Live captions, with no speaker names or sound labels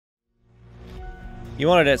You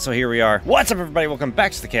wanted it, so here we are. What's up, everybody? Welcome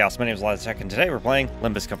back to the Chaos. My name is the-tek, and today we're playing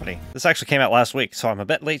Limbus Company. This actually came out last week, so I'm a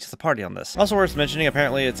bit late to the party on this. Also worth mentioning,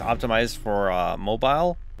 apparently it's optimized for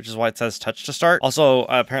mobile, which is why it says touch to start. Also,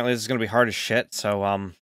 apparently this is going to be hard as shit, so,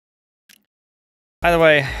 either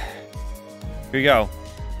way, here you go.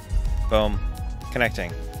 Boom.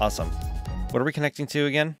 Connecting. Awesome. What are we connecting to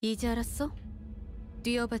again? Oh,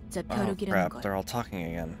 crap. They're all talking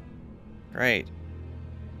again. Great.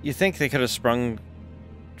 You think they could have sprung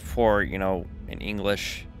for, you know, an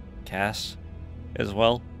English cast as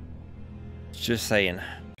well? Just saying.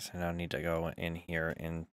 I now need to go in here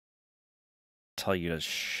and tell you to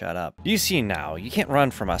shut up. You see now, you can't run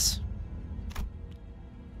from us.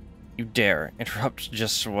 You dare interrupt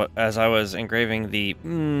just as I was engraving the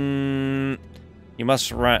you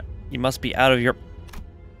must run. You must be out of your...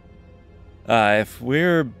 if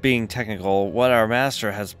we're being technical, what our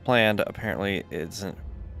master has planned apparently isn't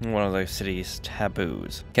one of the city's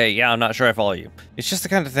taboos. Okay, yeah, I'm not sure I follow you. It's just the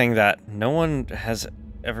kind of thing that no one has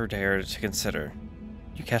ever dared to consider.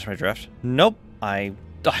 You catch my drift? Nope. I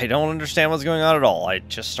don't understand what's going on at all. I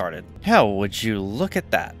just started. How would you look at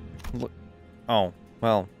that? Look. Oh,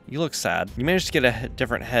 well, you look sad. You managed to get a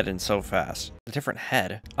different head in so fast. A different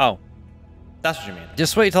head? Oh, that's what you mean.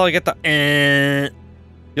 Just wait till I get the...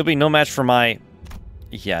 You'll be no match for my...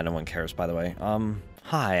 Yeah, no one cares, by the way.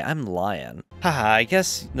 Hi, I'm Lion. Haha, I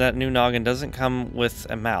guess that new noggin doesn't come with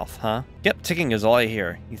a mouth, huh? Yep, ticking is all I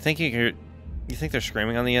hear. You think they're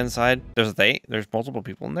screaming on the inside? There's multiple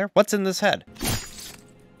people in there? What's in this head?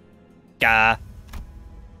 Gah.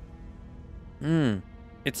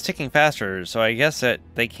 It's ticking faster, so I guess that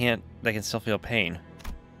they can still feel pain.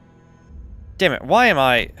 Damn it, why am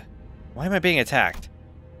I being attacked?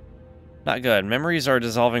 Not good. Memories are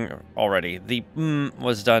dissolving already. The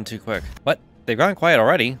was done too quick. What? They've gone quiet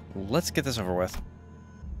already? Let's get this over with.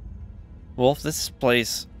 Wolf, this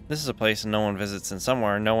is a place no one visits and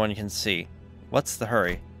somewhere no one can see. What's the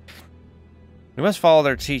hurry? We must follow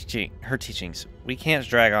her teachings. We can't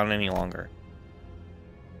drag on any longer.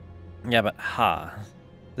 Yeah, but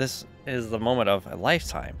this is the moment of a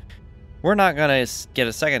lifetime. We're not gonna get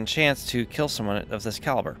a second chance to kill someone of this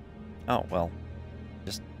caliber. Oh, well.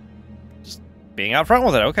 Just being out front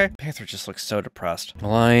with it, okay. Panther just looks so depressed.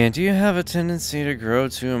 Lion, do you have a tendency to grow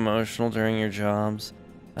too emotional during your jobs?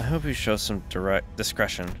 I hope you show some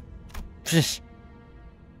discretion. It's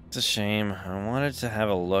a shame. I wanted to have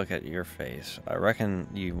a look at your face. I reckon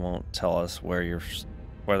you won't tell us whether your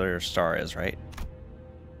star is, right?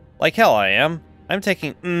 Like hell I am. I'm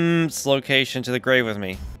taking location to the grave with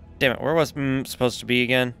me. Damn it, where was supposed to be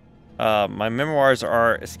again? My memories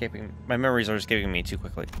are escaping me too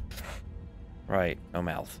quickly. Right, no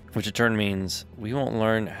mouth. Which in turn means we won't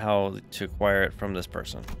learn how to acquire it from this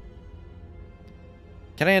person.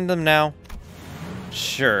 Can I end them now?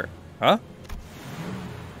 Sure. Huh?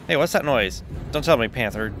 Hey, what's that noise? Don't tell me,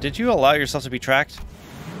 Panther. Did you allow yourself to be tracked?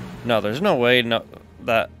 No, there's no way No,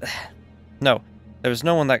 there was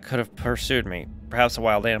no one that could have pursued me. Perhaps a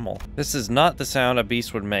wild animal. This is not the sound a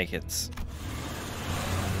beast would make. It's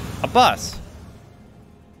a bus.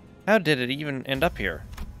 How did it even end up here?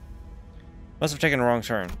 Must have taken a wrong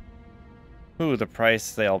turn. Ooh, the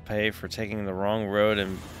price they'll pay for taking the wrong road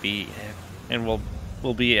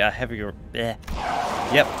will be a heavier. Yep,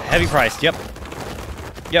 heavy price. Yep.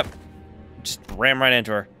 Just ram right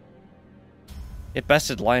into her. It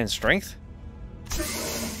bested Lion's strength.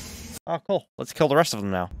 Oh, cool. Let's kill the rest of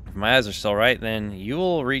them now. If my eyes are still right, then you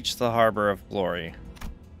will reach the Harbor of Glory.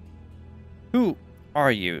 Who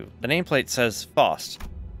are you? The nameplate says Faust.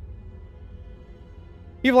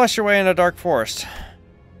 You've lost your way in a dark forest.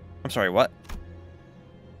 I'm sorry, what?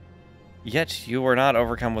 Yet you were not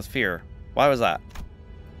overcome with fear. Why was that?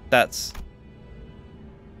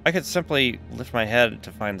 I could simply lift my head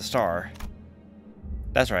to find the star.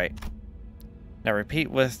 That's right. Now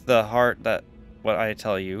repeat with the heart what I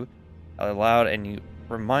tell you aloud, and you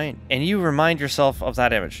remind yourself of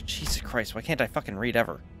that image. Jesus Christ, why can't I fucking read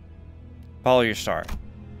ever? Follow your star.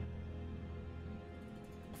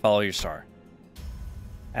 Follow your star.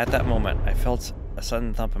 At that moment, I felt a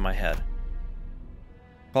sudden thump in my head,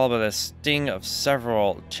 followed by the sting of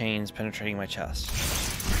several chains penetrating my chest.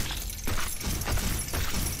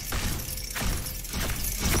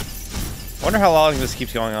 I wonder how long this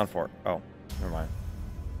keeps going on for. Oh, never mind.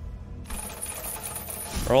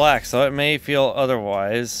 Relax, though it may feel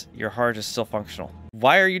otherwise, your heart is still functional.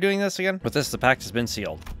 Why are you doing this again? With this, the pact has been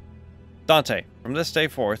sealed. Dante, from this day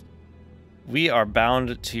forth, we are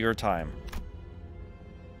bound to your time.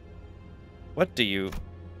 What do you...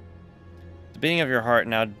 The beating of your heart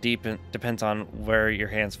now depends on where your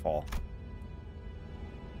hands fall.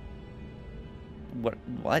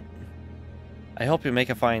 What? I hope you make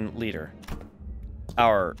a fine leader.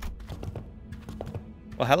 Well,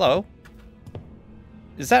 hello.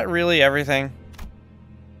 Is that really everything?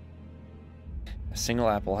 A single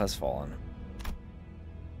apple has fallen.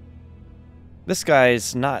 This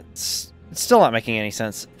guy's not... It's still not making any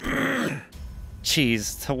sense.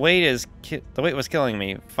 Jeez, the weight was killing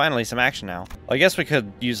me. Finally, some action now. Well, I guess we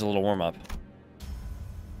could use a little warm-up.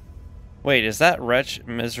 Wait, is that wretch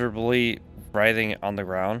miserably writhing on the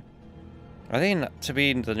ground? Are they to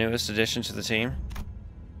be the newest addition to the team?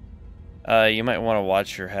 You might want to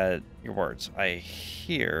watch your words. I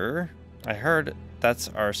heard that's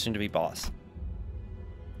our soon-to-be boss.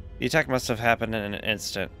 The attack must have happened in an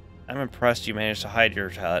instant. I'm impressed you managed to hide your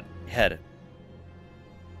head.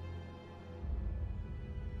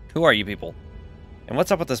 Who are you people? And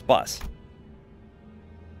what's up with this bus?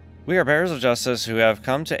 We are bearers of justice who have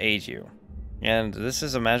come to aid you. And this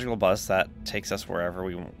is a magical bus that takes us wherever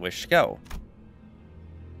we wish to go.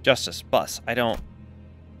 Justice, bus, Wasn't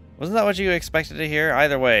that what you expected to hear?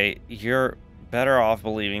 Either way, you're better off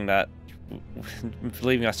believing us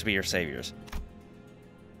to be your saviors.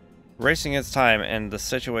 Racing its time, and the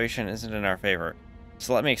situation isn't in our favor.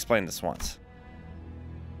 So let me explain this once.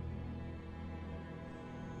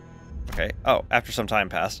 Okay. Oh, after some time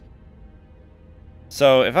passed.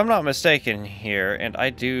 So, if I'm not mistaken here, and I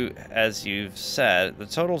do as you've said, the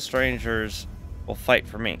total strangers will fight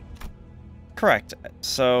for me. Correct.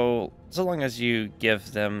 So long as you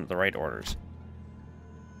give them the right orders.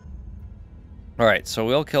 Alright, so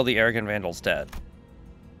we'll kill the arrogant vandals dead.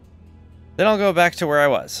 Then I'll go back to where I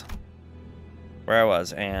was.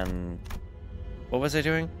 And... What was I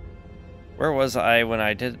doing? Where was I when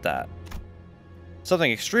I did that?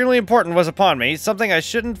 Something extremely important was upon me, something I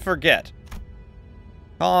shouldn't forget.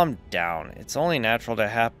 Calm down. It's only natural to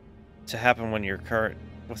happen when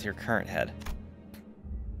with your current head.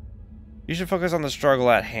 You should focus on the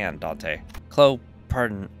struggle at hand, Dante. Chloe,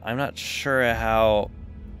 pardon, I'm not sure how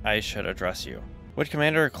I should address you. Would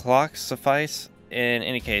Commander Clock suffice? In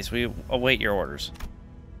any case, we await your orders.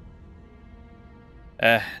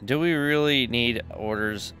 Do we really need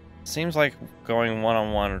orders? Seems like going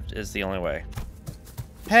one-on-one is the only way.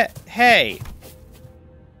 Hey!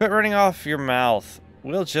 Quit running off your mouth.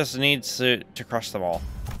 We'll just need to crush them all.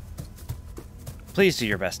 Please do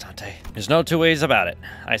your best, Dante. There's no two ways about it,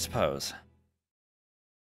 I suppose.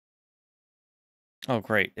 Oh,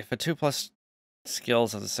 great. If a 2+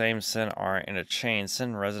 skills of the same sin are in a chain,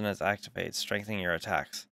 sin resonance activates, strengthening your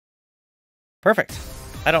attacks. Perfect.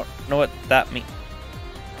 I don't know what that means.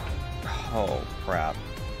 Oh, crap.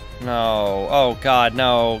 No. Oh, God,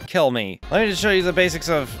 no. Kill me. Let me just show you the basics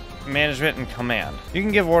of management and command. You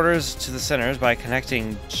can give orders to the sinners by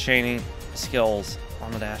connecting chaining skills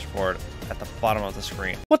on the dashboard at the bottom of the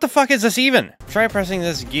screen. What the fuck is this even? Try pressing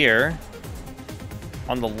this gear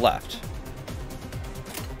on the left.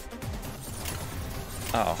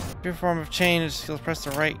 Oh. Your form of change skills, press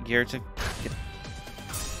the right gear to get...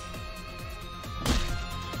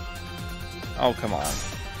 Oh, come on.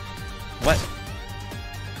 What?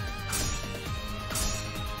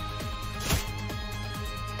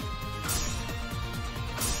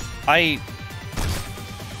 Right,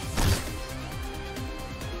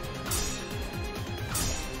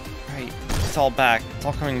 it's all back. It's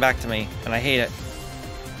all coming back to me, and I hate it.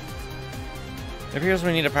 It appears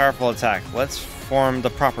we need a powerful attack. Let's form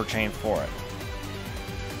the proper chain for it.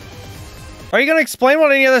 Are you gonna explain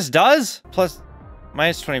what any of this does? Plus,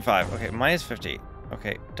 minus 25. Okay, minus 50.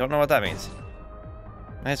 Okay, don't know what that means.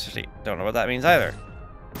 Minus 50. Don't know what that means either.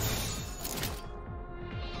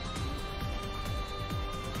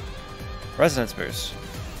 Resonance boost.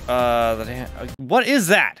 What is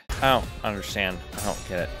that? I don't understand. I don't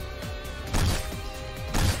get it.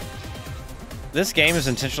 This game is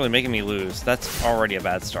intentionally making me lose. That's already a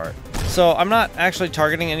bad start. So I'm not actually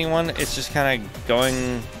targeting anyone. It's just kind of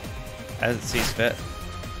going as it sees fit.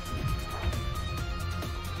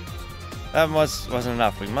 That wasn't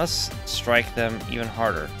enough. We must strike them even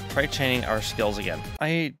harder. Try chaining our skills again.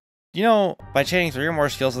 You know, by chaining 3 or more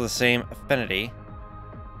skills of the same affinity,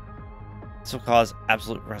 this will cause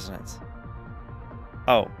absolute resonance.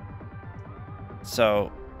 Oh.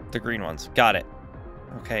 So, the green ones. Got it.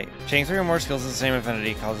 Okay. Chaining 3 or more skills of the same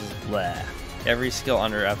affinity causes blah. Every skill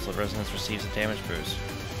under absolute resonance receives a damage boost.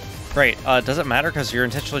 Great. Does it matter? Because you're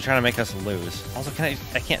intentionally trying to make us lose. Also,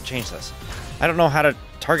 I can't change this. I don't know how to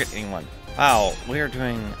target anyone. Wow. We are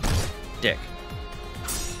doing dick.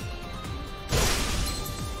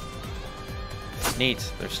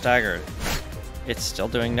 Neat. They're staggered. It's still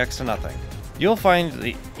doing next to nothing. You'll find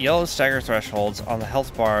the yellow stagger thresholds on the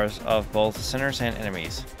health bars of both sinners and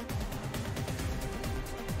enemies.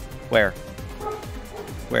 Where?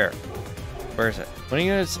 Where? Where is it? When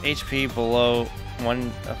units HP below one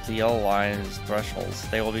of the yellow line's thresholds,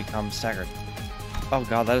 they will become staggered. Oh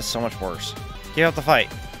god, that is so much worse. Give up the fight.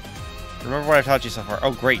 Remember what I taught you so far.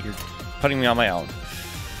 Oh great, you're putting me on my own.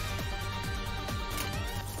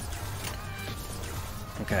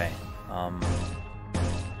 Okay.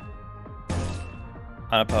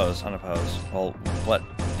 Unopposed, unopposed. Well, what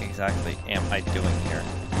exactly am I doing here?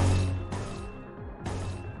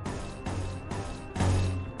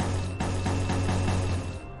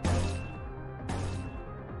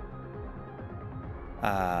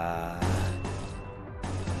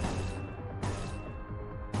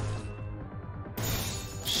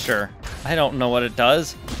 Sure. I don't know what it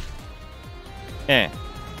does. Yeah.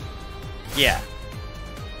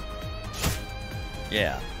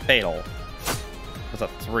 Yeah. Fatal. With a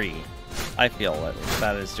 3. I feel that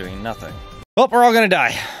that is doing nothing. Well, we're all gonna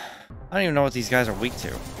die. I don't even know what these guys are weak to.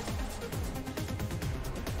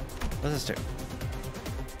 What does this do?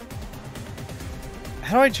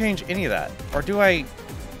 How do I change any of that? Or do I...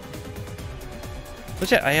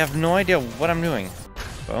 Legit, I have no idea what I'm doing.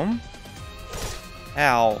 Boom.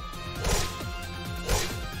 Ow.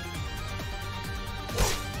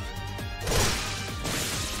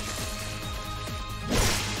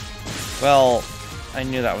 Well, I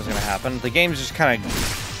knew that was going to happen. The game's just kind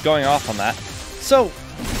of going off on that. So,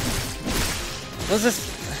 was this...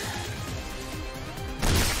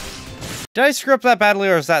 Did I screw up that badly,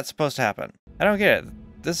 or is that supposed to happen? I don't get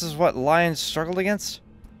it. This is what lions struggled against?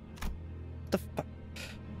 What the fuck?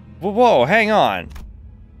 Whoa, hang on.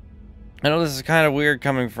 I know this is kind of weird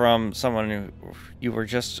coming from someone who you were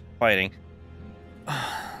just fighting.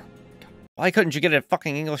 Why couldn't you get a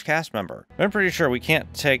fucking English cast member? I'm pretty sure we can't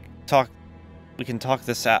we can talk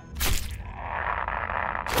this out.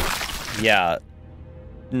 Yeah,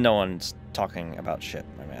 no one's talking about shit,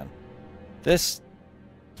 my man. This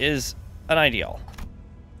is an ideal.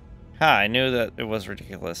 Ha, I knew that it was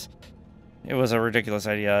ridiculous. It was a ridiculous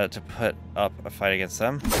idea to put up a fight against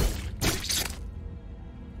them.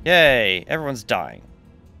 Yay, everyone's dying.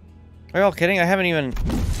 Are you all kidding? I haven't even...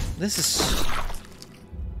 This is...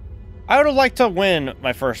 I would have liked to win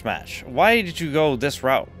my first match. Why did you go this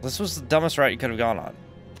route? This was the dumbest route you could have gone on.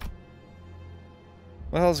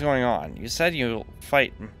 What the hell is going on? You said you'll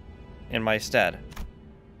fight in my stead.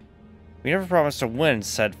 We never promised to win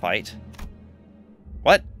said fight.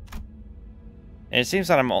 What? And it seems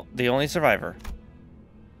that I'm the only survivor.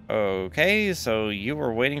 Okay, so you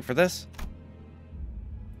were waiting for this?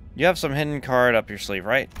 You have some hidden card up your sleeve,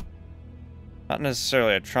 right? Not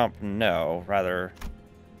necessarily a trump, no. Rather,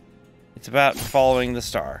 it's about following the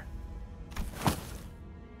star.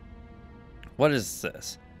 What is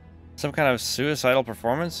this? Some kind of suicidal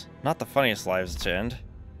performance? Not the funniest lives to end.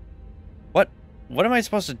 What am I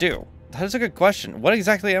supposed to do? That's a good question. What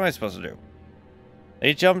exactly am I supposed to do?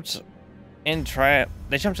 They jumped in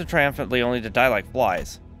triumphantly only to die like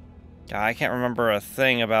flies. I can't remember a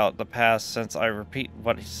thing about the past since I repeated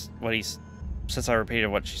what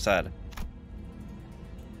she said.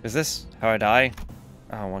 Is this how I die?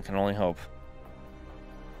 Oh, one can only hope.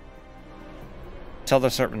 Tell the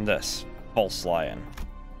serpent this, false lion.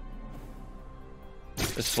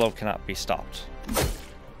 This flow cannot be stopped.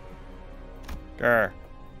 Grr.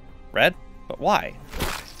 Red? But why?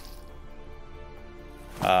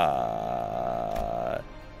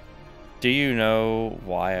 Do you know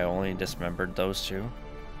why I only dismembered those two?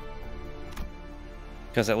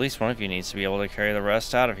 Because at least one of you needs to be able to carry the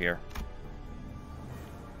rest out of here.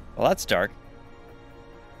 Well, that's dark.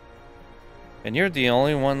 And you're the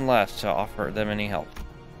only one left to offer them any help.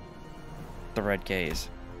 The red gaze.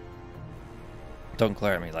 Don't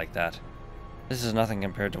glare at me like that. This is nothing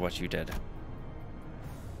compared to what you did.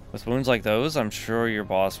 With wounds like those, I'm sure your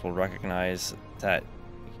boss will recognize that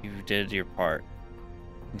you did your part.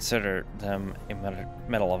 Consider them a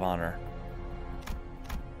medal of honor.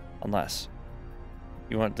 Unless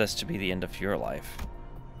you want this to be the end of your life.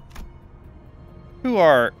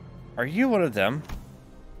 Are you one of them?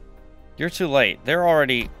 You're too late.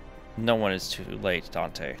 No one is too late,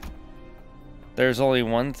 Dante. There's only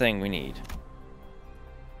one thing we need.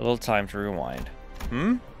 A little time to rewind.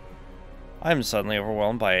 I'm suddenly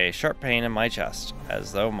overwhelmed by a sharp pain in my chest,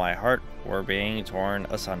 as though my heart were being torn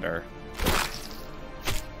asunder.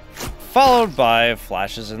 Followed by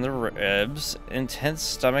flashes in the ribs, intestine,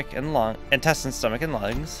 stomach, and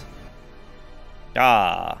lungs.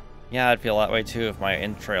 Ah, yeah, I'd feel that way too if my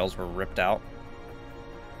entrails were ripped out.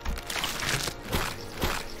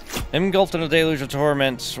 Engulfed in a deluge of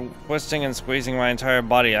torment, twisting and squeezing my entire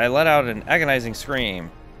body, I let out an agonizing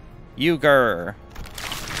scream. Grr.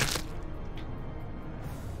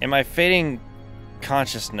 In my fading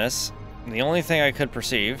consciousness, the only thing I could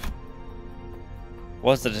perceive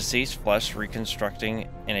was the deceased flesh reconstructing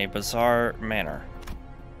in a bizarre manner.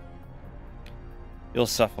 You'll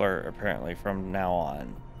suffer, apparently, from now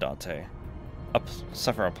on, Dante.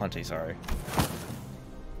 Suffer a plenty, sorry.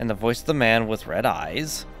 And the voice of the man with red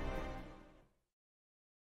eyes.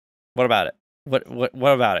 What about it?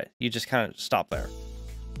 What about it? You just kind of stop there.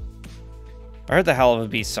 I heard the howl of a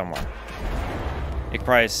beast somewhere. It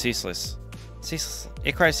cries ceaselessly.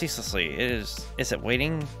 It cries ceaselessly. Is it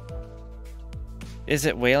waiting? Is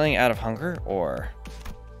it wailing out of hunger, or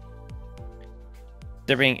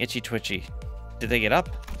they're being itchy twitchy? Did they get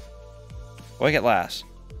up? Wake at last.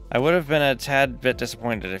 I would have been a tad bit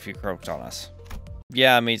disappointed if you croaked on us.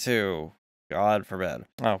 Yeah, me too. God forbid.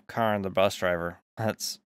 Oh, Karen, the bus driver.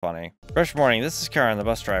 That's funny. Fresh morning. This is Karen, the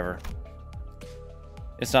bus driver.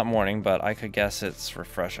 It's not morning, but I could guess it's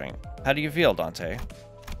refreshing. How do you feel, Dante?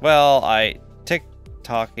 Well, I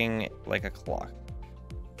tick-tocking like a clock.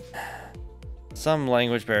 Some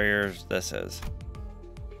language barriers this is.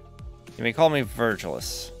 You may call me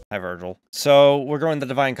Virgilus. Hi, Virgil. So, we're going the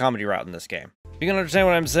Divine Comedy route in this game. If you can understand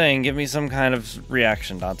what I'm saying, give me some kind of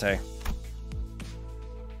reaction, Dante.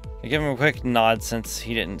 I give him a quick nod since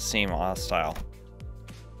he didn't seem hostile.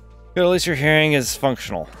 Good, at least your hearing is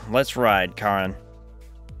functional. Let's ride, Karen.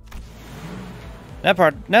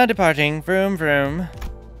 Now departing. Vroom, vroom.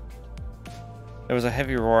 There was a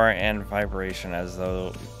heavy roar and vibration as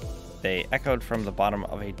though they echoed from the bottom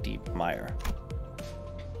of a deep mire.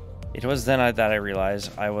 It was then that I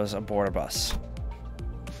realized I was aboard a bus.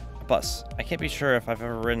 A bus. I can't be sure if I've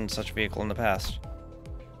ever ridden such a vehicle in the past.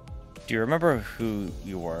 Do you remember who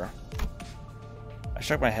you were? I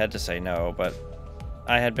shook my head to say no, but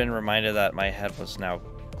I had been reminded that my head was now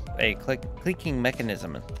a clicking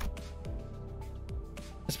mechanism.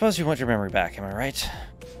 I suppose you want your memory back, am I right?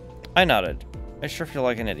 I nodded. I sure feel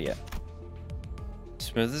like an idiot.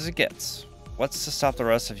 Smooth as it gets. What's to stop the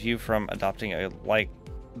rest of you from adopting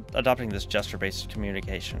this gesture-based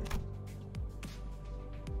communication?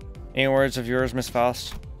 Any words of yours, Miss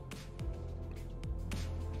Faust?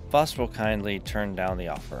 Faust will kindly turn down the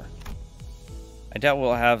offer. I doubt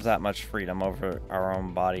we'll have that much freedom over our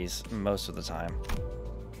own bodies most of the time.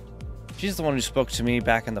 She's the one who spoke to me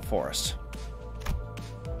back in the forest.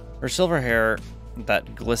 Her silver hair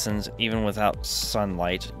that glistens even without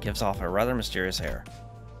sunlight gives off a rather mysterious air.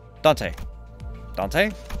 Dante.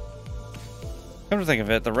 Dante? Come to think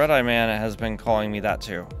of it, the Red-Eye Man has been calling me that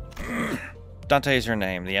too. Dante is your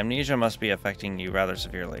name. The amnesia must be affecting you rather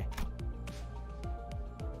severely.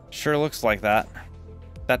 Sure looks like that.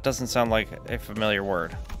 That doesn't sound like a familiar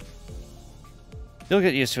word. You'll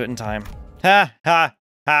get used to it in time. Ha! Ha!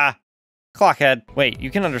 Ha! Clockhead. Wait,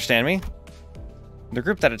 you can understand me? The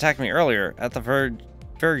group that attacked me earlier at the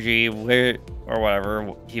Vergi, or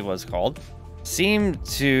whatever he was called, seemed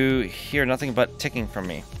to hear nothing but ticking from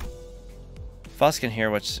me. Faust can hear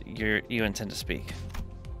what you intend to speak.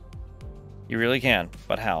 You really can,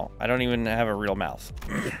 but how? I don't even have a real mouth.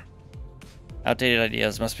 Outdated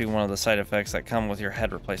ideas must be one of the side effects that come with your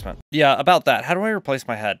head replacement. Yeah, about that. How do I replace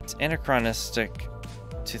my head? It's anachronistic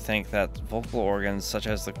to think that vocal organs such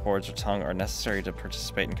as the cords or tongue are necessary to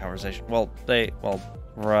participate in conversation. Well,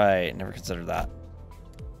 right, never considered that.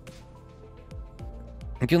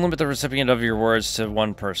 You can limit the recipient of your words to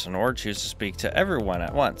one person or choose to speak to everyone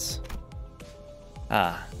at once.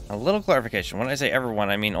 Ah, a little clarification. When I say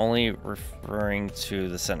everyone, I mean only referring to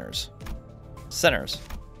the sinners. Sinners.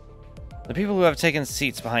 The people who have taken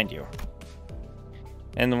seats behind you.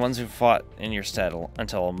 And the ones who fought in your stead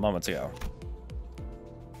until moments ago.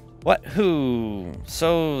 What? Who?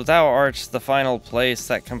 So thou art the final place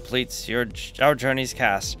that completes our journey's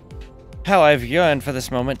cast. How I've yearned for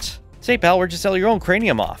this moment. Say, pal, where'd you sell your own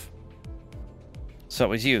cranium off? So it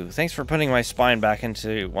was you. Thanks for putting my spine back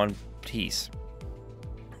into one piece.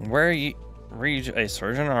 Were you a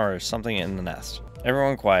surgeon or something in the nest?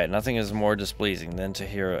 Everyone quiet. Nothing is more displeasing than to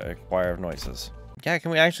hear a choir of noises. Yeah,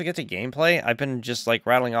 can we actually get to gameplay? I've been just like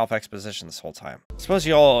rattling off exposition this whole time. Suppose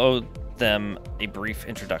you all owe them a brief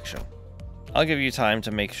introduction. I'll give you time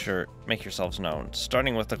to make yourselves known,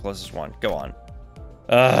 starting with the closest one. Go on.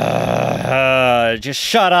 Just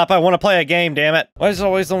shut up. I want to play a game, damn it. Why is it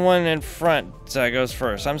always the one in front that goes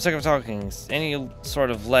first? I'm sick of talking. Any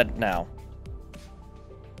sort of lead now.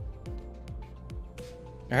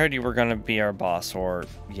 I heard you were gonna be our boss, or,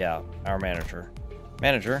 yeah, our manager.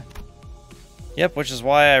 Manager? Yep, which is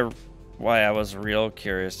why I was real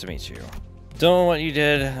curious to meet you. Don't know what you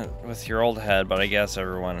did with your old head, but I guess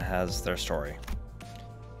everyone has their story.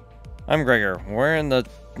 I'm Gregor. We're in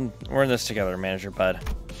this together, Manager Bud.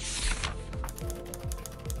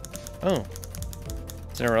 Oh.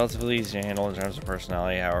 It's relatively easy to handle in terms of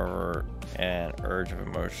personality. However, an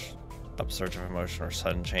upsurge of emotion or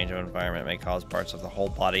sudden change of environment may cause parts of the whole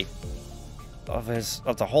body of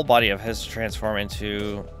his to transform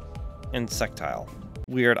into insectile.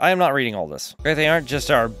 Weird. I am not reading all this. Okay, they aren't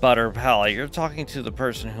just our butter pal. You're talking to the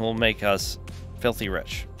person who will make us filthy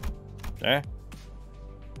rich. Okay?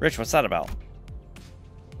 Rich, what's that about?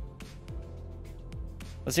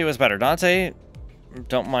 Let's see what's better. Dante,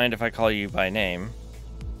 don't mind if I call you by name.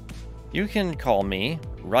 You can call me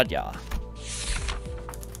Rudya.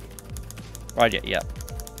 Rudya, yep.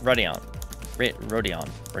 Rodion.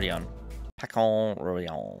 Rodion. Pacon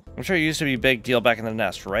Rodion. I'm sure it used to be a big deal back in the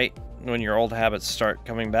nest, right? When your old habits start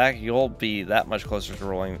coming back, you'll be that much closer to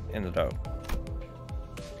rolling in the dough.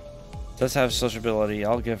 Does have sociability.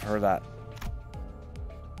 I'll give her that.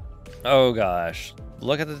 Oh gosh.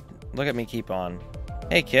 Look at me keep on.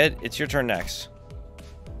 Hey kid, it's your turn next.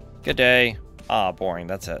 Good day. Ah, boring.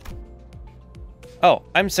 That's it. Oh,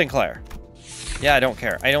 I'm Sinclair. Yeah, I don't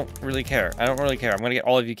care. I don't really care. I'm gonna get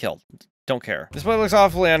all of you killed. Don't care. This boy looks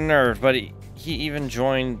awfully unnerved, but he even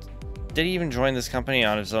joined... Did he even join this company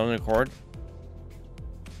on his own accord?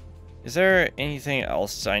 Is there anything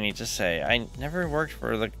else I need to say? I never worked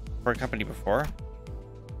for a company before.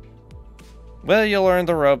 Well, you'll learn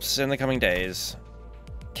the ropes in the coming days.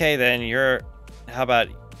 Okay, then how about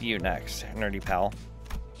you next, nerdy pal?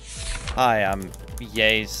 Hi, I'm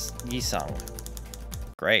Yisung.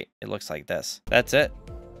 Great, it looks like this. That's it.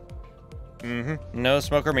 No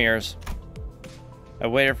smoke or mirrors. I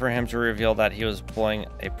waited for him to reveal that he was pulling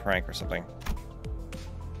a prank or something.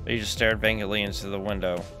 But he just stared vacantly into the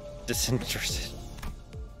window, disinterested.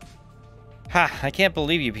 Ha! I can't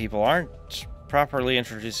believe you people aren't proper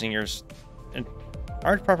introductions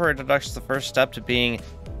the first step to being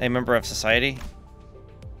a member of society.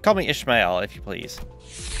 Call me Ishmael, if you please.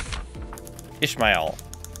 Ishmael.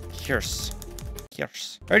 Here's. I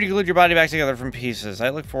heard you glued your body back together from pieces. I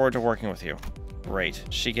look forward to working with you. Great.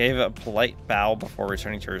 She gave a polite bow before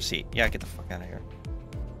returning to her seat. Yeah, get the fuck out of here.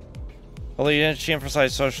 Although she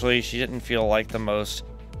emphasized socially, she didn't feel like the most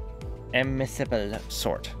admissible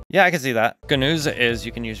sort. Yeah, I can see that. Good news is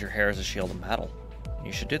you can use your hair as a shield in battle.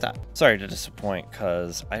 You should do that. Sorry to disappoint,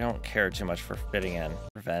 cause I don't care too much for fitting in.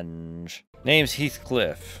 Revenge. Name's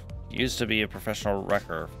Heathcliff. Used to be a professional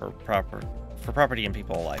wrecker for property and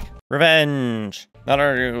people alike. Revenge! Not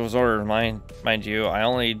only was ordered, mind you, I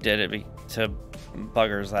only did it to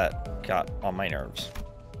buggers that got on my nerves.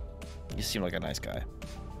 You seem like a nice guy.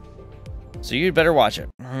 So you'd better watch it.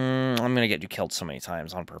 I'm gonna get you killed so many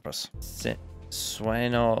times on purpose.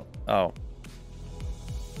 Sueño... Oh.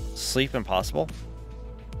 Sleep impossible?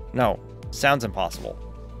 No. Sounds impossible.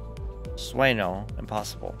 Sueño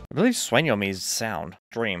impossible. I believe sueño means sound.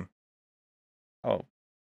 Dream. Oh.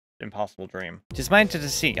 Impossible dream. 'Tis mine to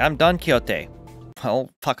deceive. I'm Don Quixote.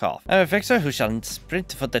 Well, fuck off. I'm a fixer who shall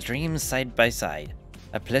sprint for the dreams side by side.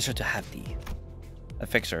 A pleasure to have thee. A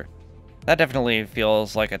fixer. That definitely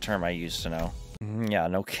feels like a term I used to know. Yeah,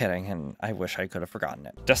 no kidding, and I wish I could have forgotten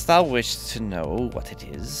it. Dost thou wish to know what it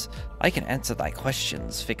is? I can answer thy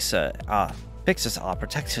questions, fixer. Fixers are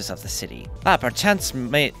protectors of the city. Perchance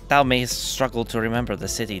thou mayst struggle to remember the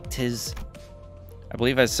city. 'Tis... I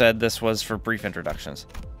believe I said this was for brief introductions.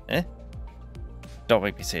 Don't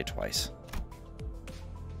make me say it twice.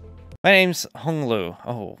 My name's Hung Lu.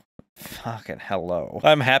 Oh, fucking hello.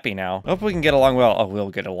 I'm happy now. Hope we can get along well. Oh, we'll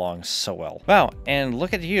get along so well. Wow, and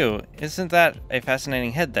look at you. Isn't that a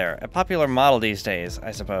fascinating head there? A popular model these days,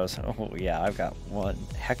 I suppose. Oh, yeah, I've got one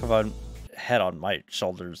heck of a head on my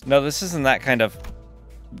shoulders. No, this isn't that kind of...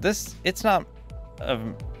 It's not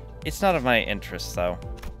of my interest, though.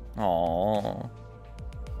 Aww.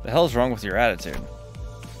 The hell's wrong with your attitude?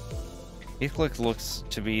 Heathcliff looks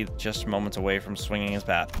to be just moments away from swinging his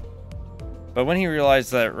bat. But when he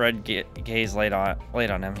realized that red gaze laid on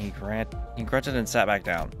him, he grunted and sat back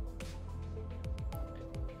down.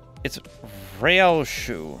 It's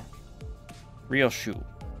Ryo-shu. I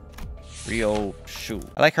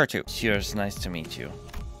like her too. Cheers, nice to meet you.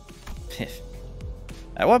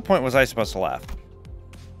 At what point was I supposed to laugh?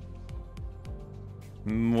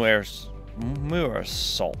 Where's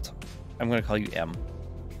Salt? I'm gonna call you M.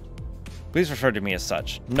 Please refer to me as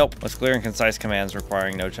such. Nope. With clear and concise commands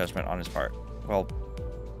requiring no judgment on his part. Well,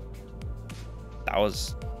 that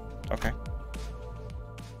was... okay.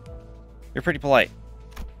 You're pretty polite.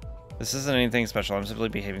 This isn't anything special. I'm simply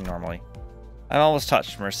behaving normally. I'm almost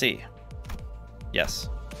touched. Merci. Yes.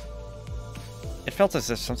 It felt as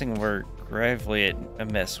if something were gravely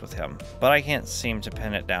amiss with him, but I can't seem to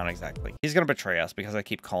pin it down exactly. He's gonna betray us because I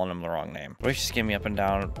keep calling him the wrong name. The way she skimmed me up and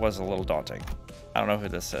down was a little daunting. I don't know who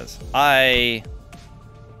this is. I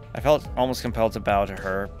felt almost compelled to bow to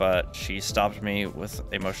her, but she stopped me with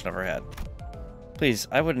a motion of her head. Please,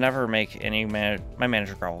 I would never make my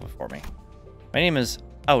manager grovel before me. My name is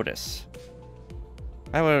Otis.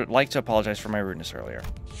 I would like to apologize for my rudeness earlier.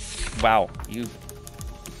 Wow, you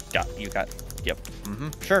got, yep,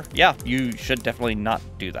 sure, yeah, you should definitely not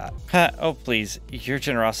do that. Oh, please, your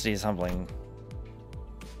generosity is humbling.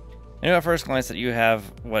 I knew at first glance that you have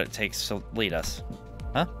what it takes to lead us.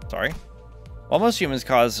 Huh? Sorry? While most humans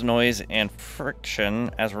cause noise and friction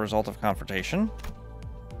as a result of confrontation,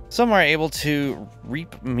 some are able to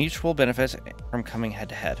reap mutual benefit from coming head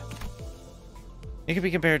to head. It can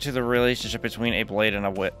be compared to the relationship between a blade and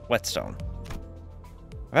a whetstone.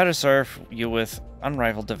 I've had to serve you with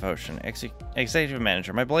unrivaled devotion. Executive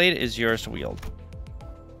manager, my blade is yours to wield.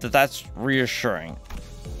 That's reassuring.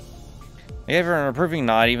 I gave her an approving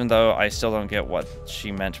nod, even though I still don't get what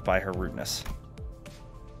she meant by her rudeness.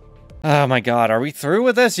 Oh my god, are we through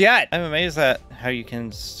with this yet? I'm amazed at how you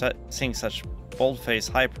can sing such bold-faced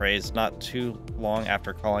high praise not too long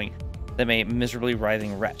after calling them a miserably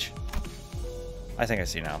writhing wretch. I think I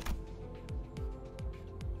see now.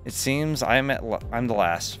 It seems I'm the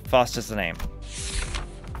last. Faust is the name.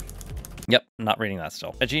 Yep, not reading that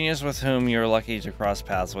still. A genius with whom you're lucky to cross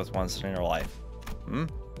paths with once in your life.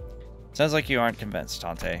 Sounds like you aren't convinced,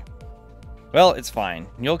 Dante. Well, it's fine.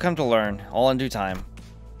 You'll come to learn, all in due time.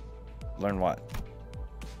 Learn what?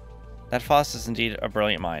 That Faust is indeed a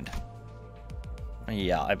brilliant mind.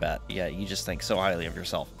 Yeah, I bet. Yeah, you just think so highly of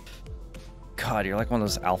yourself. God, you're like one of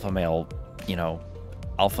those alpha male, you know,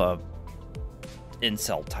 alpha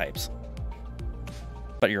incel types.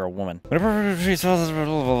 But you're a woman. Okay.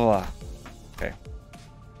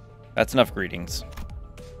 That's enough greetings.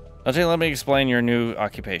 Dante, let me explain your new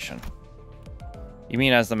occupation. You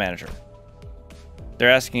mean as the manager?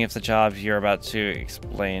 They're asking if the job you're about to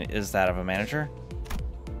explain is that of a manager?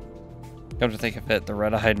 Come to think of it, the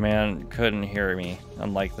red-eyed man couldn't hear me,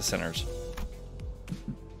 unlike the sinners.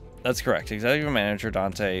 That's correct. Executive Manager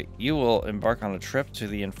Dante, you will embark on a trip to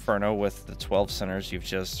the Inferno with the 12 sinners you've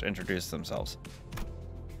just introduced themselves.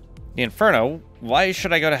 The Inferno? Why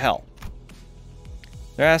should I go to hell?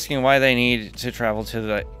 They're asking why they need to travel to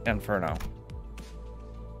the Inferno.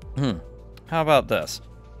 How about this?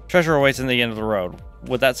 Treasure awaits in the end of the road.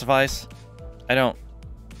 Would that suffice? I don't...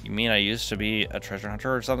 You mean I used to be a treasure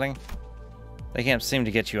hunter or something? They can't seem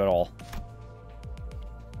to get you at all.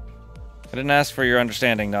 I didn't ask for your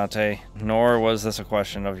understanding, Dante, nor was this a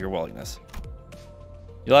question of your willingness.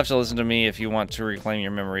 You'll have to listen to me if you want to reclaim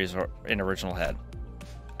your memories in original head.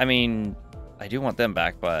 I mean, I do want them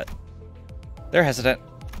back, but they're hesitant.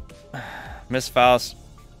 Miss Faust,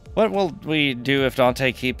 what will we do if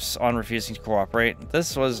Dante keeps on refusing to cooperate?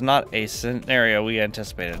 This was not a scenario we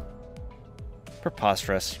anticipated.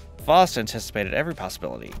 Preposterous. Faust anticipated every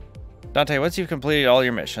possibility. Dante, once you've completed all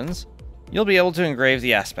your missions, you'll be able to engrave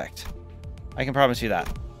the aspect. I can promise you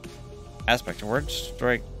that. Aspect, a word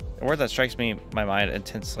that strikes my mind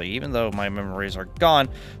intensely. Even though my memories are gone,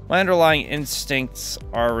 my underlying instincts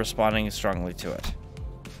are responding strongly to it.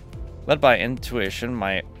 Led by intuition,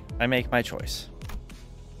 I make my choice.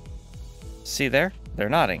 See there? They're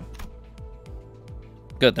nodding.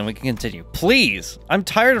 Good, then we can continue. Please! I'm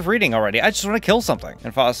tired of reading already. I just want to kill something.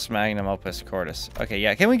 And Faust's magnum opus cordis. Okay,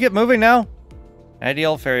 yeah, can we get moving now? An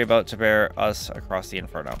ideal ferry boat to bear us across the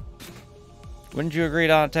Inferno. Wouldn't you agree,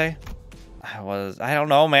 Dante? I don't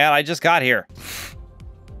know, man. I just got here.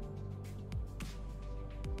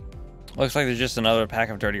 Looks like there's just another pack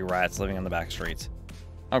of dirty rats living on the back streets.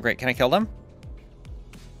 Oh, great. Can I kill them?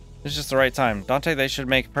 It's just the right time. Dante, they should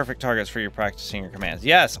make perfect targets for you practicing your commands.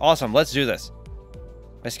 Yes, awesome. Let's do this.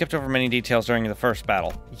 I skipped over many details during the first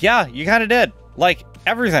battle. Yeah, you kind of did. Like,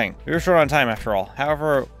 everything. We were short on time after all.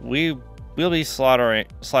 However, we'll be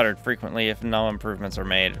slaughtered frequently if no improvements are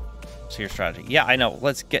made to your strategy. Yeah, I know.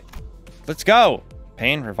 Let's go.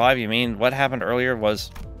 Pain, revive, you mean what happened earlier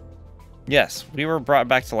was... Yes, we were brought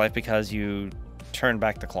back to life because you turned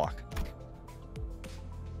back the clock.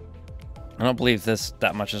 I don't believe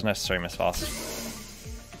that much is necessary, Miss Faust.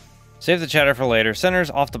 Save the chatter for later. Sinners,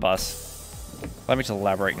 off the bus. Allow me to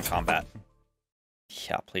elaborate in combat.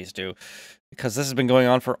 Yeah, please do. Because this has been going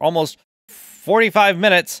on for almost 45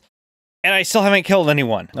 minutes, and I still haven't killed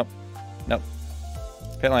anyone. Nope. Nope.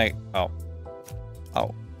 Apparently, oh,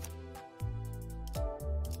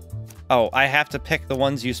 I have to pick the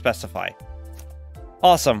ones you specify.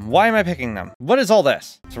 Awesome. Why am I picking them? What is all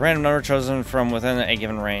this? It's a random number chosen from within a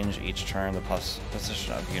given range. Each turn, the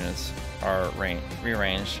position of units are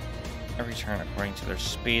rearranged every turn according to their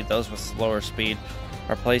speed. Those with slower speed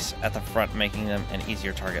are placed at the front, making them an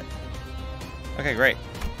easier target. Okay, great.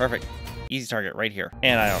 Perfect. Easy target right here.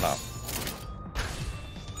 And I don't know.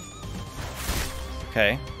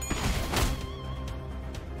 Okay.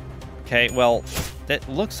 Okay, well, it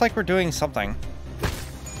looks like we're doing something.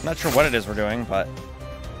 I'm not sure what it is we're doing, but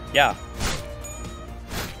yeah.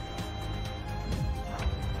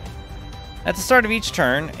 At the start of each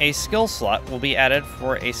turn, a skill slot will be added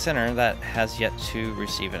for a center that has yet to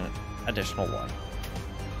receive an additional one.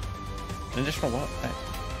 An additional what?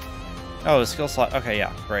 Oh, the skill slot. Okay,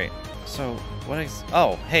 yeah, great. So, what is...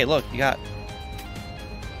 Oh, hey, look, you got...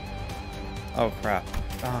 Oh, crap.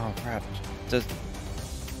 Oh, crap. Does...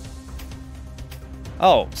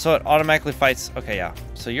 Oh, so it automatically fights... Okay, yeah.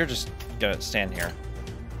 So you're just gonna stand here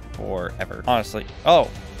forever. Honestly. Oh!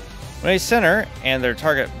 When a center and their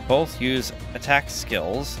target both use attack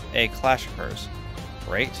skills, a clash occurs.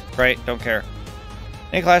 Great. Great, don't care.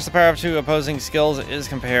 In a clash, the power of two opposing skills is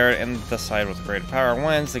compared, and the side with greater power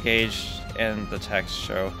wins. The gauge and the text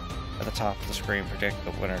show at the top of the screen predict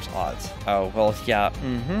the winner's odds. Oh, well, yeah.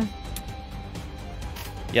 Mm-hmm.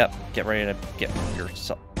 Yep, get ready to get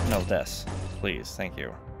yourself... No, this. Please, thank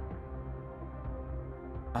you.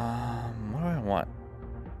 What do I want?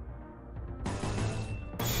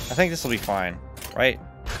 I think this will be fine, right?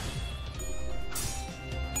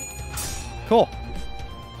 Cool.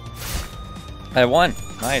 I won.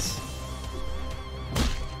 Nice.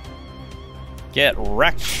 Get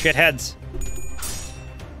wrecked, shitheads.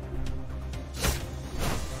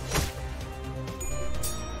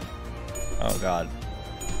 Oh, God.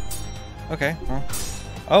 Okay, well.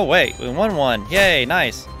 Oh, wait. We won one. Yay,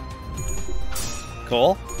 nice.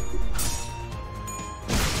 Cool.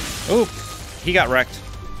 Oop. He got wrecked.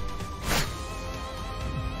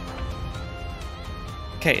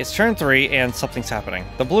 Okay, it's turn 3, and something's happening.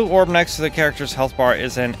 The blue orb next to the character's health bar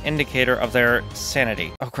is an indicator of their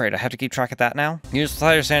sanity. Oh, great, I have to keep track of that now? Users with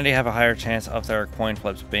higher sanity have a higher chance of their coin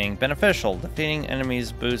flips being beneficial. Defeating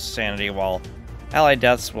enemies boosts sanity, while allied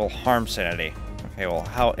deaths will harm sanity. Okay, well,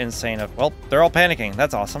 how insane of... Well, they're all panicking.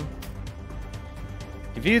 That's awesome.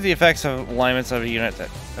 You view the effects of alignments of a unit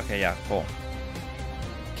that... Okay, yeah, cool.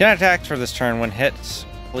 Can attack for this turn when hit.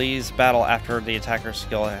 Please battle after the attacker's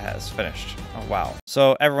skill has finished. Oh, wow.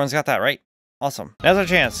 So everyone's got that, right? Awesome. Now's our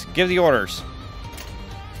chance. Give the orders.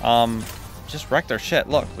 Just wreck their shit.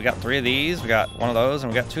 Look, we got 3 of these, we got 1 of those,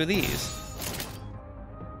 and we got 2 of these.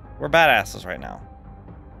 We're badasses right now.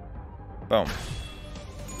 Boom.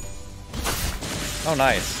 Oh,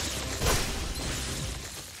 nice.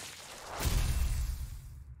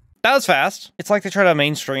 That was fast. It's like they try to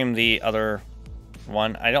mainstream the other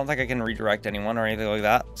one. I don't think I can redirect anyone or anything like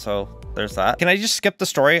that, so there's that. Can I just skip the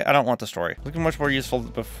story? I don't want the story. Looking much more useful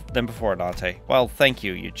than before, Dante. Well, thank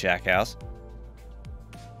you, you jackass.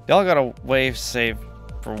 Y'all got a wave save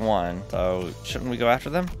for 1, so shouldn't we go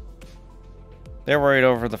after them? They're worried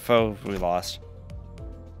over the foe we lost.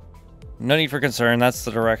 No need for concern, that's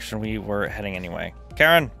the direction we were heading anyway.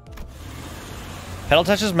 Karen! Pedal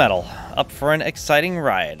touches metal. Up for an exciting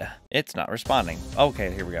ride. It's not responding.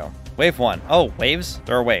 Okay, here we go. Wave 1. Oh, waves?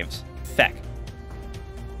 There are waves. Feck.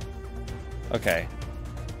 Okay.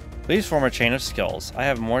 Please form a chain of skills. I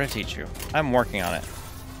have more to teach you. I'm working on it.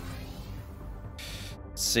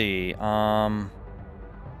 Let's see.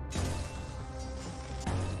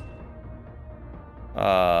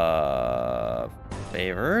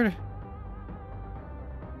 Favored.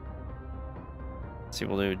 Let's see,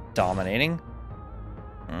 we'll do dominating.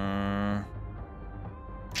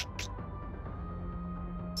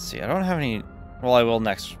 Let's see, I don't have any... Well, I will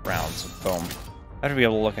next round, so boom. I have to be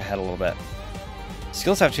able to look ahead a little bit.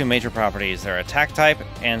 Skills have 2 major properties. They're attack type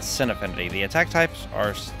and sin affinity. The attack types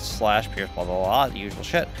are slash, pierce, blah, blah, blah, the usual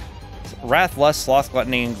shit. Wrath, lust, sloth,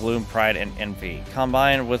 gluttony, gloom, pride, and envy.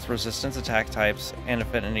 Combined with resistance, attack types, and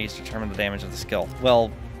affinities determine the damage of the skill.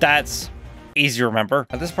 Well, that's easy to remember.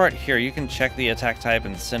 At this part here, you can check the attack type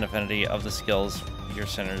and sin affinity of the skills your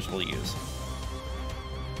centers will use.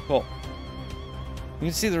 Cool. You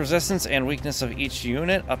can see the resistance and weakness of each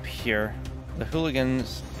unit up here. The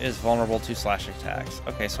hooligans is vulnerable to slash attacks.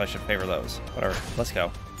 Okay, so I should favor those. Whatever. Let's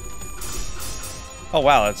go. Oh,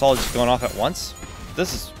 wow. It's all just going off at once?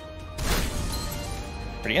 This is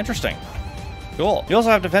pretty interesting. Cool. You also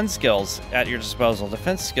have defense skills at your disposal.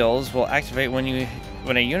 Defense skills will activate when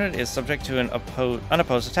a unit is subject to an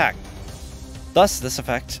unopposed attack. Thus, this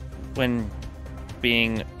effect when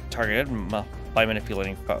being targeted by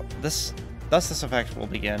manipulating foe. Thus, this effect will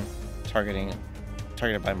begin targeted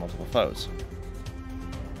by multiple foes.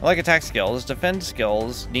 Like attack skills, defense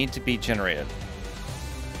skills need to be generated.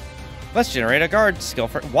 Let's generate a guard skill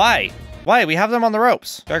for... Why? Why? We have them on the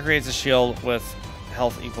ropes. Guard creates a shield with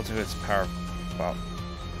health equal to its power. Well,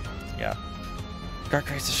 yeah. Guard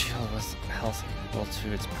creates a shield with health equal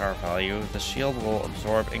to its power value. The shield will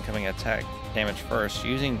absorb incoming attack damage first,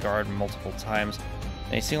 using guard multiple times.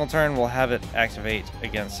 In a single turn, will have it activate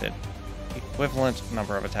against it equivalent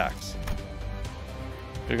number of attacks.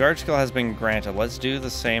 The guard skill has been granted. Let's do the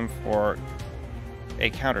same for a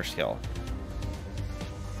counter skill.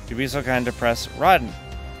 You'd be so kind to press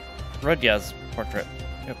Rodya's portrait.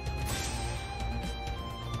 Yep.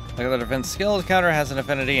 Like the defense skill, the counter has an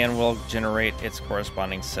affinity and will generate its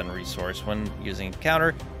corresponding sin resource. When using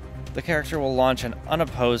counter, the character will launch an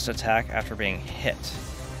unopposed attack after being hit.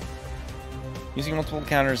 Using multiple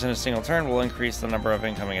counters in a single turn will increase the number of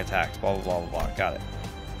incoming attacks. Blah, blah, blah, blah, blah. Got it.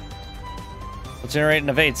 We'll generate an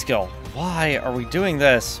evade skill. Why are we doing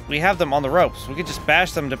this? We have them on the ropes. We could just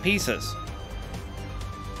bash them to pieces.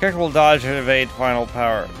 Character will dodge and evade final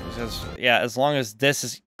power. Yeah, as long as this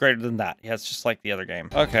is greater than that. Yeah, it's just like the other game.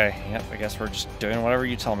 Okay, yep, I guess we're just doing whatever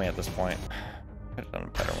you tell me at this point. Could have done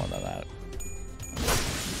a better one than that.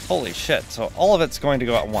 Holy shit, so all of it's going to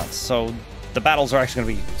go at once. So the battles are actually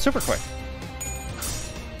going to be super quick.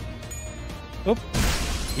 Oop,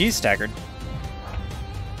 he's staggered.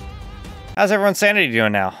 How's everyone's sanity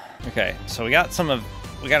doing now? Okay, so we got an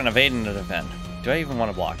evade and a defend. Do I even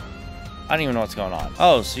want to block? I don't even know what's going on.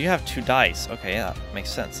 Oh, so you have 2 dice. Okay, yeah, that makes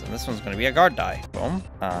sense. And this one's going to be a guard die. Boom.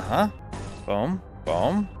 Uh-huh. Boom.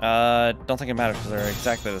 Boom. Don't think it matters because they're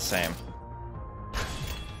exactly the same.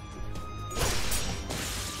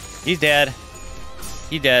 He's dead.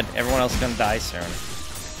 He's dead. Everyone else is going to die soon.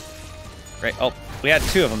 Great. Oh, we had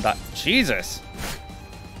 2 of them die. Jesus.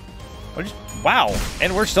 Wow.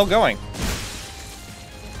 And we're still going.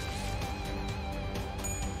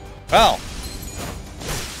 Well.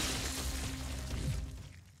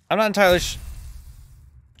 I'm not entirely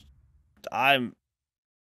I've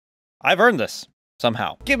earned this,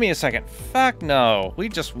 somehow. Give me a second. Fuck no. We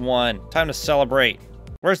just won. Time to celebrate.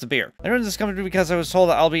 Where's the beer? I earned this company because I was told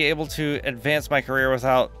that I'll be able to advance my career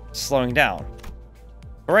without slowing down.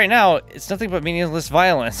 But right now, it's nothing but meaningless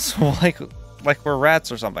violence. like we're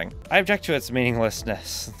rats or something. I object to its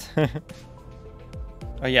meaninglessness.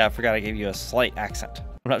 Oh yeah, I forgot I gave you a slight accent.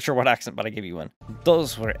 I'm not sure what accent, but I gave you one.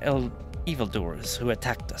 Those were evildoers who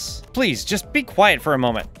attacked us. Please, just be quiet for a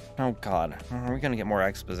moment. Oh god, are we gonna get more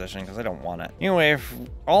exposition? Because I don't want it. Anyway, if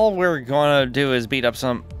all we're gonna do is beat up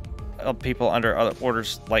some people under other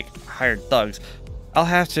orders like hired thugs, I'll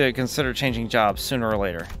have to consider changing jobs sooner or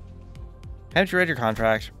later. Haven't you read your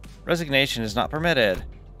contract? Resignation is not permitted. Do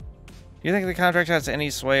you think the contract has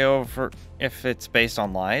any sway over if it's based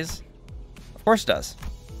on lies? Of course it does.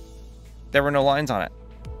 There were no lines on it.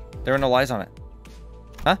 There were no lies on it.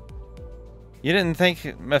 Huh? You didn't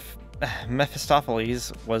think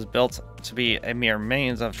Mephistopheles was built to be a mere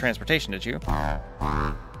means of transportation, did you?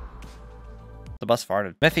 The bus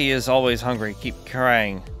farted. Mephi is always hungry. Keep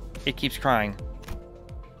crying. It keeps crying.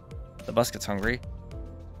 The bus gets hungry.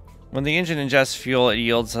 When the engine ingests fuel, it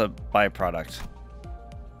yields a byproduct.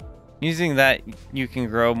 Using that, you can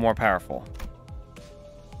grow more powerful.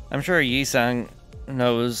 I'm sure Yi-sang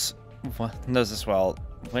knows this well.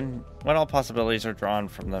 When all possibilities are drawn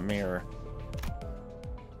from the mirror,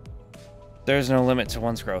 there is no limit to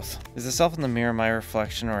one's growth. Is the self in the mirror my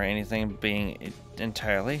reflection or anything being it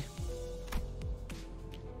entirely?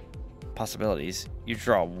 Possibilities. You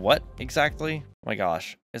draw what exactly? Oh my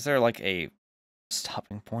gosh. Is there like a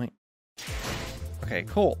stopping point? Okay,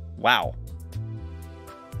 cool. Wow.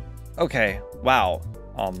 Okay, wow.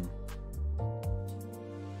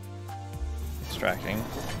 Distracting.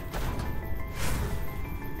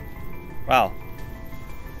 Wow.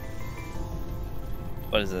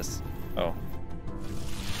 What is this? Oh.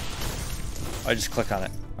 I just click on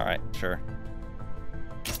it. Alright, sure.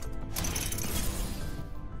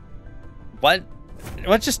 What?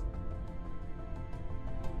 What just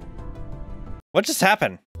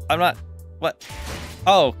happened? I'm not... What?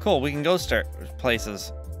 Oh, cool. We can go start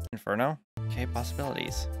places. Inferno? Okay,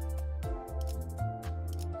 possibilities.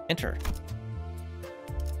 Enter.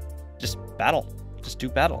 Just battle. Just do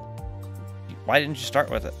battle. Why didn't you start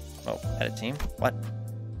with it? Oh, edit team? What?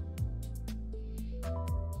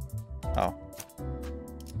 Oh.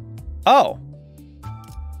 Oh!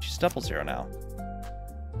 She's 0-0 now.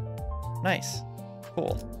 Nice.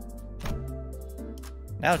 Cool.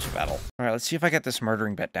 Now to battle. Alright, let's see if I get this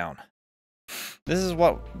murdering bit down. This is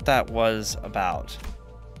what that was about.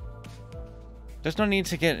 There's no need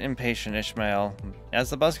to get impatient, Ishmael. As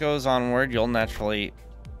the bus goes onward, you'll naturally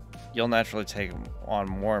take on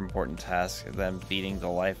more important tasks than beating the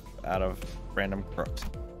life out of random crooks.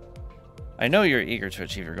 I know you're eager to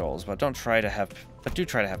achieve your goals, but do try to have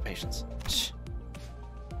patience.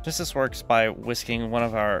 This works by whisking one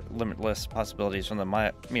of our limitless possibilities from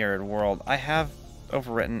the mirrored world. I have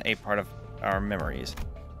overwritten a part of our memories.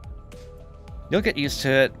 You'll get used to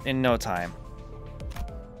it in no time.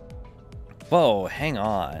 Whoa, hang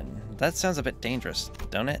on. That sounds a bit dangerous,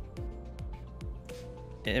 don't it?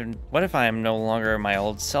 And what if I am no longer my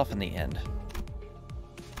old self in the end?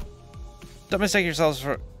 Don't mistake yourselves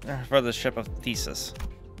for the ship of Theseus.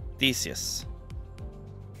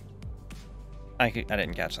 I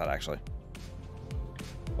didn't catch that, actually.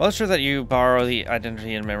 Well, it's true that you borrow the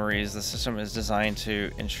identity and memories. The system is designed to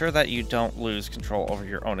ensure that you don't lose control over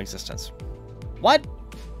your own existence. What?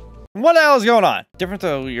 What the hell is going on? Different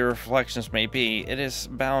though your reflections may be, it is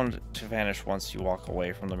bound to vanish once you walk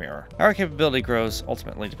away from the mirror. How our capability grows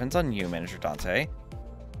ultimately depends on you, Manager Dante.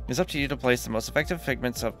 It's up to you to place the most effective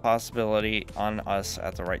figments of possibility on us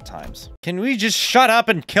at the right times. Can we just shut up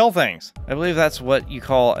and kill things? I believe that's what you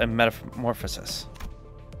call a metamorphosis.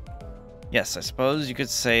 Yes, I suppose you could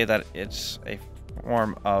say that it's a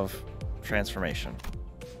form of transformation.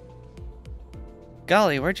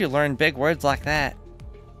 Golly, where'd you learn big words like that?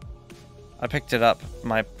 I picked it up.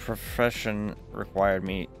 My profession required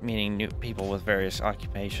me meeting new people with various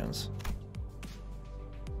occupations.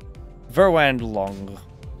 Verwandlong.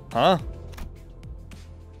 Huh?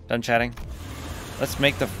 Done chatting? Let's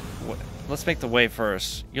make the way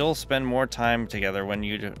first. You'll spend more time together than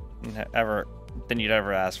you'd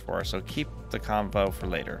ever ask for, so keep the convo for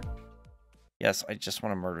later. Yes, I just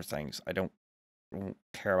want to murder things. I don't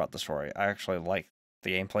care about the story. I actually like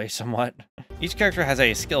the gameplay somewhat. Each character has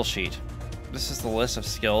a skill sheet. This is the list of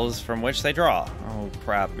skills from which they draw. Oh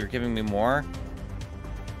crap, you're giving me more?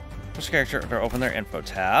 Which character to open their info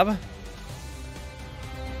tab?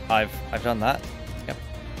 I've done that. Yep.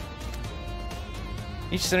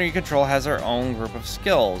 Each center you control has their own group of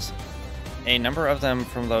skills. A number of them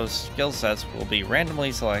from those skill sets will be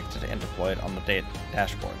randomly selected and deployed on the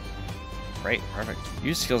dashboard. Great, perfect.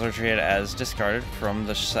 Used skills are treated as discarded from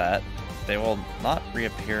the set. They will not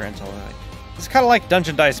reappear until it's kind of like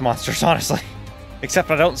Dungeon Dice Monsters, honestly.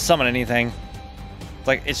 Except I don't summon anything. It's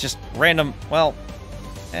like, it's just random. Well,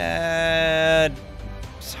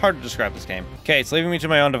 it's hard to describe this game. Okay, it's leaving me to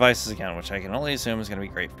my own devices again, which I can only assume is going to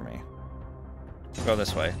be great for me. We'll go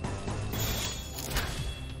this way.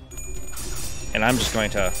 And I'm just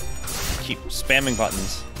going to keep spamming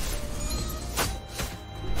buttons.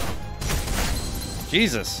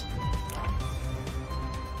 Jesus.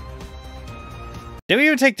 Did we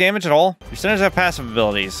even take damage at all? Your centers have passive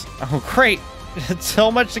abilities. Oh, great. It's so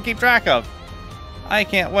much to keep track of. I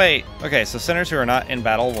can't wait. Okay, so centers who are not in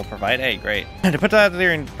battle will provide A. Great. And to put that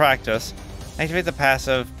theory in practice, activate the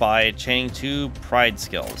passive by chaining 2 pride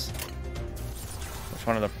skills. Which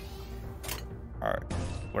one of the... Alright,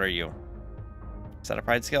 what are you? Is that a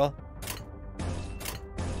pride skill?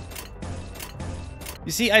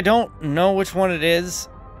 You see, I don't know which one it is.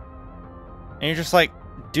 And you're just like,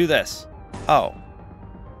 do this. Oh.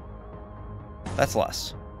 That's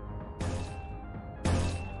lust.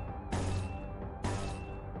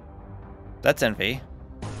 That's envy.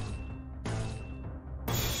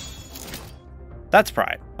 That's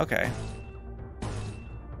pride. Okay.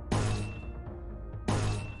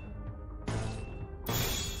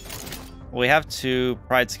 We have 2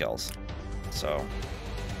 pride skills. So.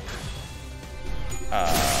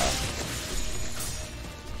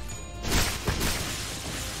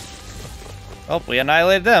 Oh, we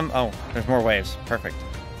annihilated them. Oh, there's more waves. Perfect.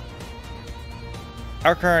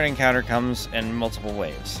 Our current encounter comes in multiple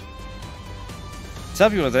waves. To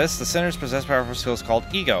help you with this, the centers possess powerful skills called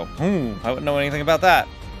Ego. I wouldn't know anything about that.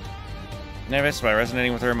 Innovate by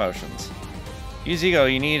resonating with their emotions. Use Ego,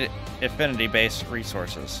 you need affinity-based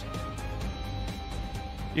resources.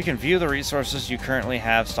 You can view the resources you currently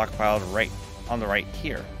have stockpiled right on the right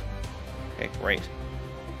here. Okay, great.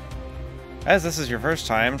 As this is your first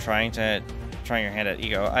time trying your hand at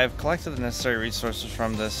Ego, I have collected the necessary resources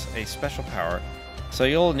from a special power, so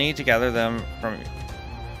you'll need to gather them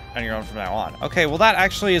on your own from now on. Okay, well that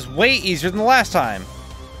actually is way easier than the last time.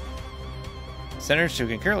 Centers who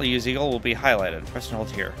can currently use Ego will be highlighted. Press and hold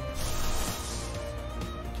here.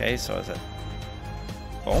 Okay, so is it...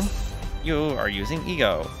 Boom. You are using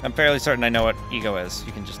Ego. I'm fairly certain I know what Ego is.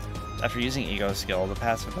 You can just... After using Ego skill, the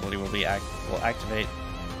passive ability will activate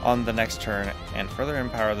on the next turn and further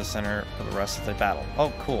empower the center for the rest of the battle.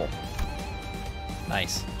 Oh, cool.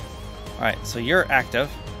 Nice. Alright, so you're active,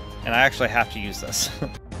 and I actually have to use this.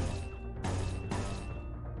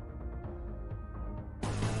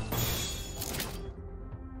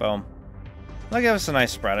 Boom. That'll give us a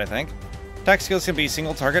nice spread, I think. Attack skills can be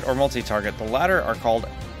single target or multi-target. The latter are called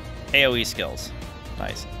AoE skills.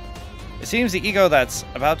 Nice. It seems the ego that's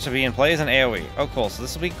about to be in play is an AoE. Oh, cool. So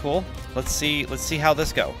this will be cool. Let's see how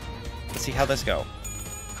this go. Let's see how this go.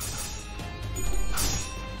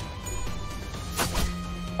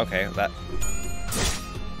 Okay, that.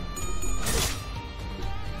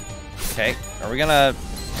 Okay, are we gonna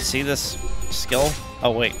see this skill?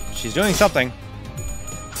 Oh wait, she's doing something.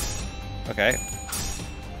 Okay.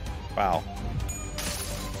 Wow.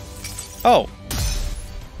 Oh.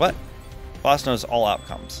 What? Boss knows all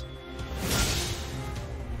outcomes.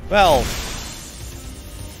 Well.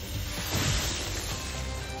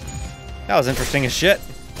 That was interesting as shit.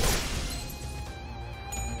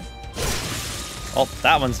 Oh,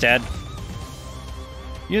 that one's dead.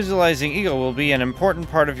 Utilizing ego will be an important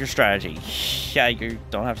part of your strategy. Yeah, you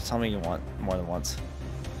don't have to tell me you want more than once.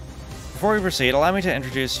 Before we proceed, allow me to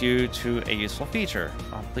introduce you to a useful feature.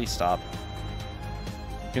 Oh, please stop.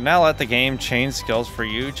 You can now let the game chain skills for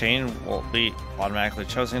you. Chain will be automatically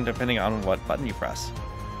chosen depending on what button you press.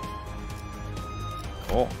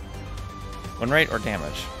 Cool. Win rate or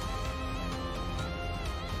damage?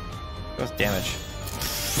 Go with damage.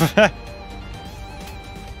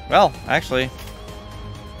 Well, actually,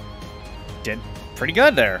 did pretty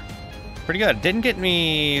good there. Pretty good. Didn't get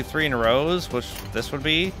me 3 in a row, which this would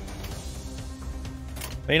be.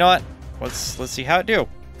 But you know what? Let's see how it do.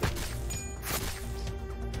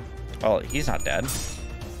 Well, he's not dead.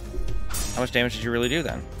 How much damage did you really do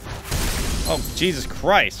then? Oh, Jesus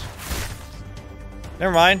Christ.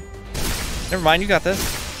 Never mind. Never mind, you got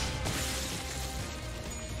this.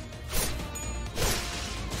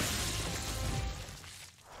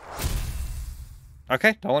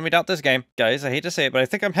 Okay, don't let me doubt this game. Guys, I hate to say it, but I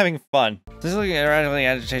think I'm having fun. This is looking at randomly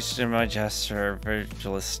agitation in my gesture.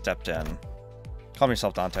 Virgilus stepped in. Calm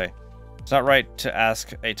yourself, Dante. It's not right to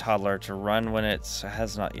ask a toddler to run when it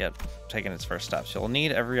has not yet taken its first steps. You'll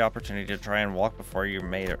need every opportunity to try and walk before you're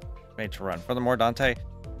made to run. Furthermore, Dante,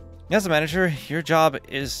 as a manager, your job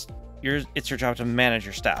is it's your job to manage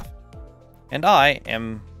your staff. And I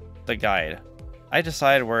am the guide. I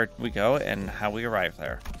decide where we go and how we arrive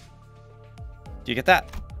there. Do you get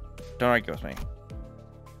that? Don't argue with me.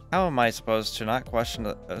 How am I supposed to not question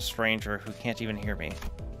a stranger who can't even hear me?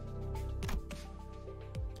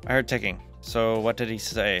 I heard ticking. So what did he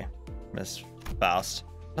say, Miss Faust?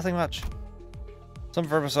 Nothing much. Some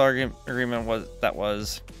verbal agreement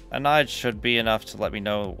was a nod should be enough to let me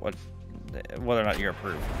know whether or not you're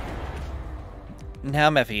approved. Now,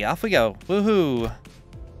 Mephi, off we go. Woohoo! How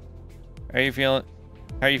are you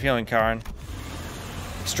feeling, Karen?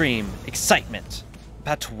 Extreme excitement.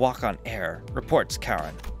 About to walk on air. Reports,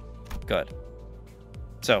 Karen. Good.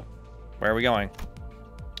 So, where are we going?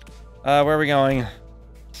 Where are we going?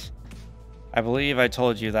 I believe I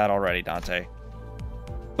told you that already, Dante.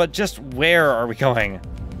 But just where are we going?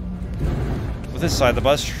 With this side, the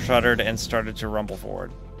bus shuddered and started to rumble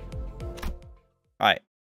forward. Alright.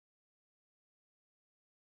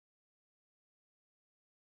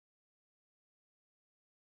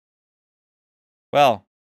 Well,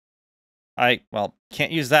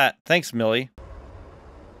 can't use that. Thanks, Millie.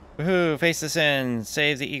 Woohoo, face this in,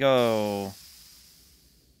 save the ego.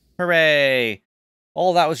 Hooray!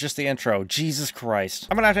 All that was just the intro. Jesus Christ.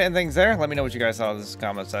 I'm gonna have to end things there. Let me know what you guys thought of this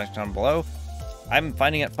comment section down below. I'm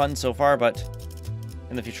finding it fun so far, but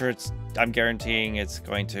in the future, I'm guaranteeing it's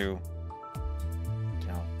going to, you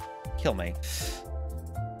know, kill me.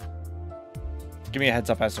 Give me a heads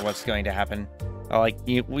up as to what's going to happen.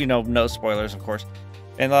 We know, no spoilers, of course.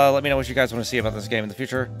 And let me know what you guys want to see about this game in the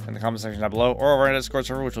future in the comment section down below, or over in our Discord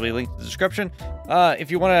server, which will be linked in the description.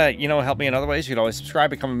 If you want to, help me in other ways, you can always subscribe,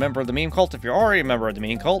 become a member of the meme cult. If you're already a member of the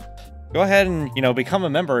meme cult, go ahead and, become a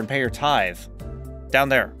member and pay your tithe. Down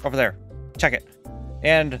there, over there. Check it.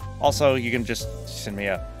 And also, you can just send me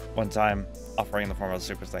a one-time offering in the form of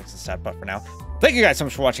super thanks instead. But for now, thank you guys so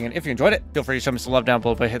much for watching, and if you enjoyed it, feel free to show me some love down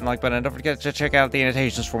below by hitting the like button, and don't forget to check out the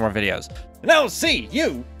annotations for more videos. And I'll see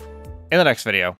you in the next video.